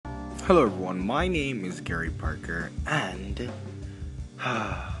Hello everyone, my name is Gary Parker and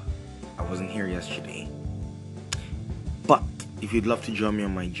I wasn't here yesterday. But if you'd love to join me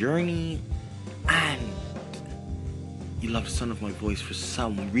on my journey and you love the sound of my voice for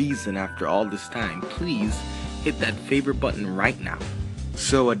some reason after all this time, please hit that favorite button right now.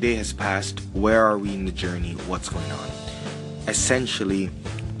 So a day has passed. Where are we in the journey? What's going on? Essentially,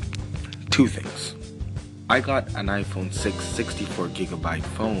 two things. I got an iPhone 6 64GB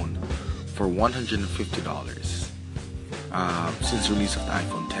phone for $150. Since the release of the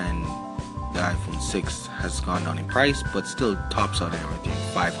iPhone 10, the iPhone 6 has gone down in price, but still tops out at everything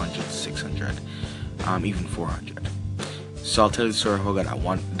 500, 600, even 400. So I'll tell you the story of how I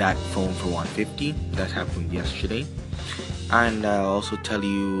got that phone for $150. That happened yesterday. And I'll also tell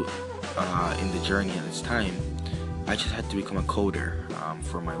you in the journey at this time, I just had to become a coder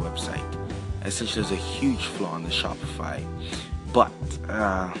for my website. Essentially, there's a huge flaw in the Shopify. But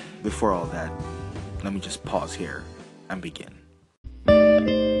before all that, let me just pause here and begin.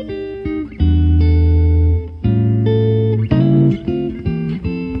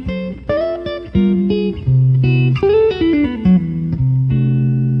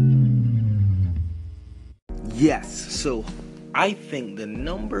 Yes, so I think the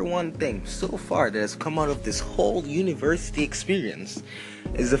number one thing so far that has come out of this whole university experience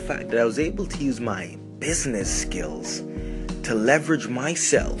is the fact that I was able to use my business skills to leverage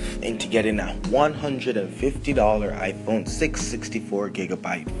myself into getting a $150 iPhone 6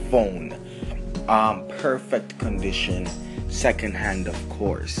 64GB phone. Perfect condition, secondhand of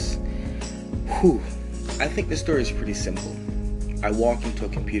course. I think the story is pretty simple. I walk into a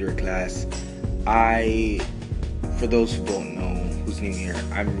computer class. For those who don't know, who's new here,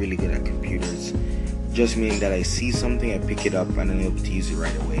 I'm really good at computers. Just meaning that I see something, I pick it up, and I'm able to use it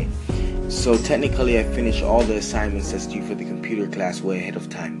right away. So technically, I finished all the assignments that's due for the computer class way ahead of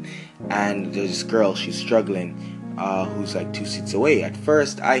time. And there's this girl, she's struggling, who's like 2 seats away. At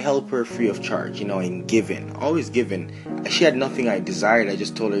first, I help her free of charge, in giving, always giving. She had nothing I desired. I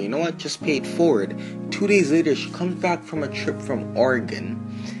just told her, you know what, just pay it forward. 2 days later, she comes back from a trip from Oregon.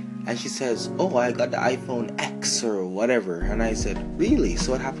 And she says, oh, I got the iPhone X or whatever. And I said, really?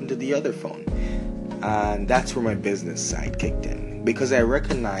 So what happened to the other phone? And that's where my business side kicked in. Because I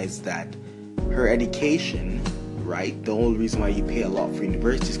recognized that her education, right? The whole reason why you pay a lot for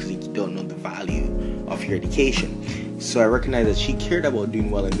university is because you don't know the value of your education. So I recognized that she cared about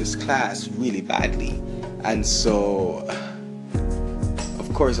doing well in this class really badly. And so,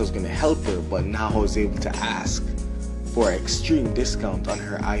 of course, I was going to help her. But now I was able to ask for an extreme discount on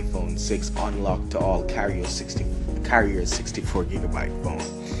her iPhone 6 unlocked to all carrier 64GB phone.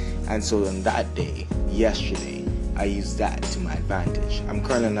 And so on that day, yesterday, I used that to my advantage. I'm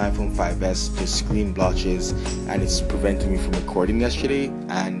currently on an iPhone 5S, the screen blotches, and it's preventing me from recording yesterday,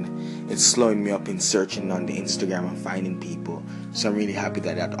 and it's slowing me up in searching on the Instagram and finding people. So I'm really happy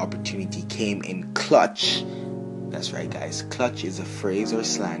that that opportunity came in clutch. That's right, guys. Clutch is a phrase or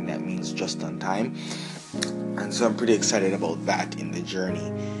slang that means just on time. And so I'm pretty excited about that in the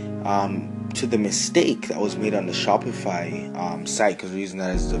journey. To the mistake that was made on the Shopify site, because we're using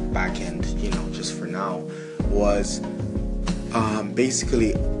that as the back end, just for now, was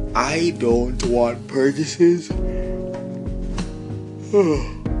basically I don't want purchases.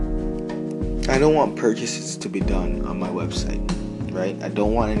 I don't want purchases to be done on my website, right? I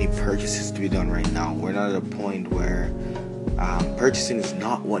don't want any purchases to be done right now. We're not at a point where purchasing is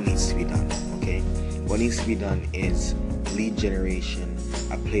not what needs to be done, okay? What needs to be done is lead generation,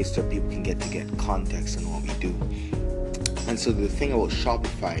 a place where people can get context on what we do. And so the thing about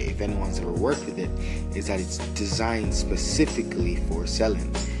Shopify, if anyone's ever worked with it, is that it's designed specifically for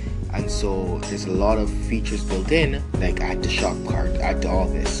selling. And so there's a lot of features built in, like add to shop cart, add to all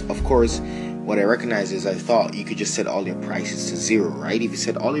this. Of course, what I recognize is I thought you could just set all your prices to zero, right? If you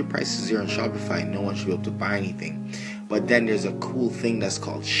set all your prices to zero on Shopify, no one should be able to buy anything. But then there's a cool thing that's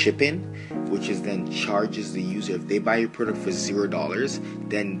called shipping, which is then charges the user. If they buy your product for $0,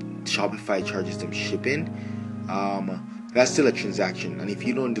 then Shopify charges them shipping. That's still a transaction. And if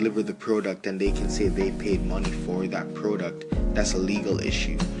you don't deliver the product and they can say they paid money for that product, that's a legal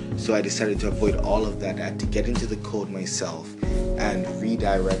issue. So I decided to avoid all of that. I had to get into the code myself and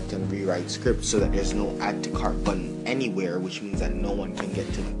redirect and rewrite scripts so that there's no add to cart button anywhere, which means that no one can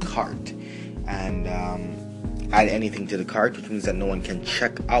get to the cart and add anything to the cart, which means that no one can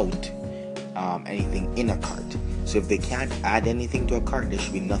check out anything in a cart. So if they can't add anything to a cart, there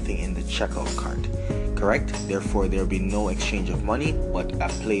should be nothing in the checkout cart, correct? Therefore, there will be no exchange of money, but a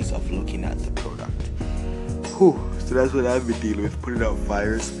place of looking at the product. So that's what I've been dealing with, putting out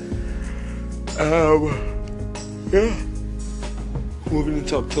fires. Yeah. moving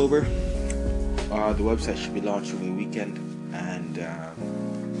into October. The website should be launched over the weekend, and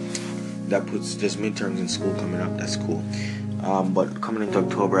that puts just midterms in school coming up. That's cool. But coming into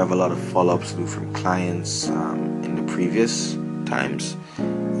October, I have a lot of follow-ups to do from clients in the previous times,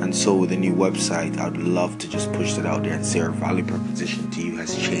 and so with the new website, I would love to just push that out there and say our value proposition to you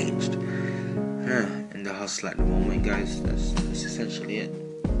has changed. In the hustle at the moment, guys, that's essentially it.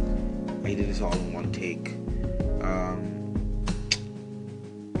 I did this all in one take.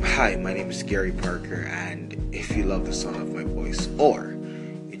 Hi, my name is Gary Parker, and if you love the sound of my voice, or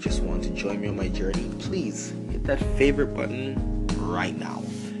you just want to join me on my journey, please hit that favorite button right now.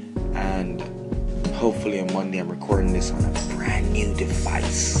 And hopefully on Monday I'm recording this on a brand new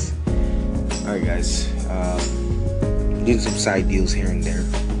device. Alright guys, doing some side deals here and there.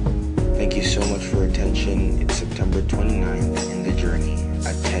 Thank you so much for your attention. It's September 29th in the journey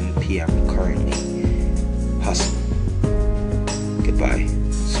at 10 p.m. currently. Hustle. Goodbye.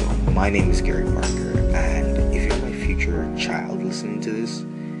 So my name is Gary Parker, and if you're my future child listening to this,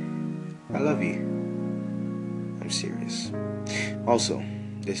 I love you. I'm serious. Also,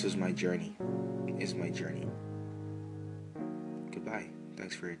 this is my journey. Goodbye.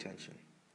 Thanks for your attention.